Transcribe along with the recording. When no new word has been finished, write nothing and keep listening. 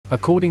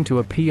According to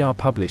a PR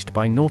published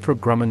by Northrop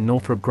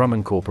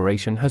Grumman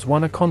Corporation has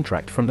won a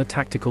contract from the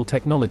Tactical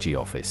Technology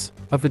Office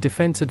of the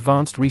Defense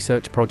Advanced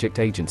Research Project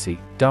Agency,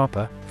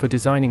 DARPA, for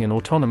designing an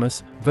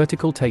autonomous,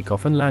 vertical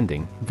takeoff and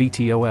landing,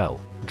 VTOL,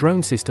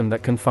 drone system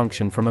that can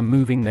function from a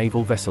moving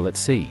naval vessel at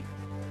sea.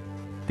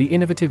 The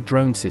innovative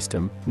drone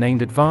system,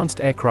 named Advanced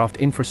Aircraft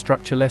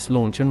Infrastructure-less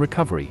Launch and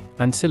Recovery,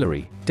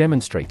 Ancillary,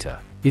 Demonstrator,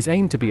 is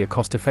aimed to be a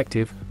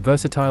cost-effective,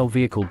 versatile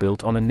vehicle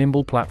built on a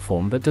nimble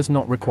platform that does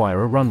not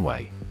require a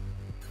runway.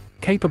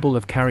 Capable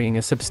of carrying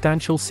a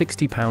substantial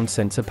 60-pound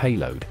sensor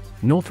payload,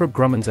 Northrop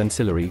Grumman's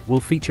Ancillary will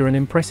feature an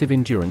impressive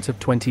endurance of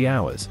 20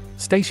 hours,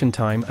 station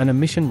time and a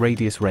mission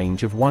radius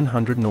range of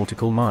 100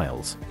 nautical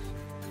miles.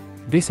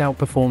 This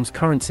outperforms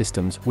current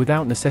systems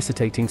without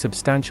necessitating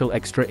substantial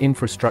extra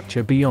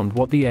infrastructure beyond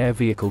what the air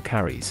vehicle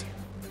carries.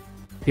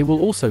 It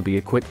will also be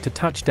equipped to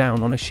touch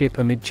down on a ship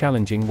amid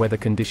challenging weather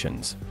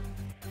conditions.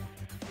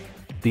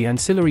 The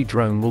Ancillary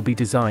drone will be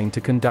designed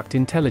to conduct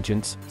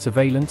intelligence,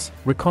 surveillance,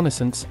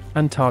 reconnaissance,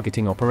 and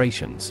targeting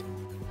operations.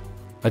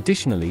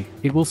 Additionally,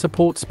 it will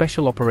support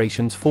Special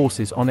Operations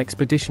Forces on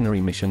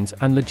expeditionary missions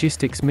and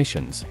logistics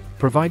missions,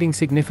 providing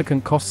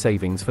significant cost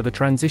savings for the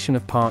transition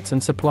of parts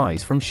and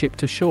supplies from ship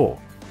to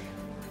shore.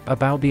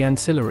 About the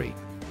Ancillary.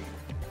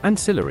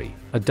 Ancillary,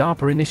 a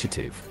DARPA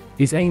initiative,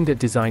 is aimed at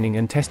designing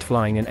and test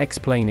flying an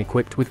X-plane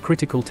equipped with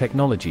critical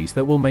technologies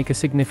that will make a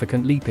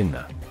significant leap in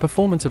the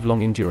performance of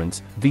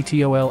long-endurance,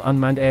 VTOL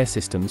unmanned air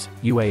systems,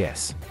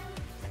 UAS.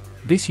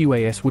 This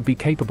UAS would be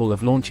capable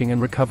of launching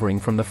and recovering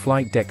from the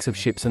flight decks of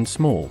ships and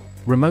small,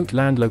 remote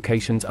land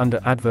locations under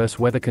adverse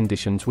weather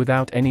conditions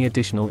without any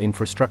additional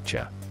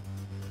infrastructure.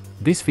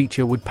 This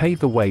feature would pave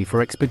the way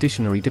for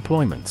expeditionary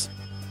deployments.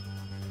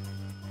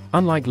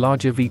 Unlike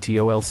larger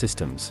VTOL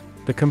systems,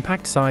 the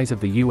compact size of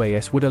the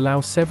UAS would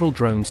allow several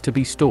drones to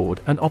be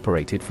stored and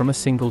operated from a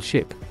single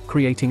ship,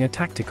 creating a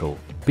tactical,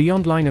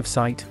 beyond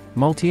line-of-sight,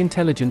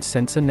 multi-intelligence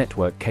sensor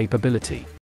network capability.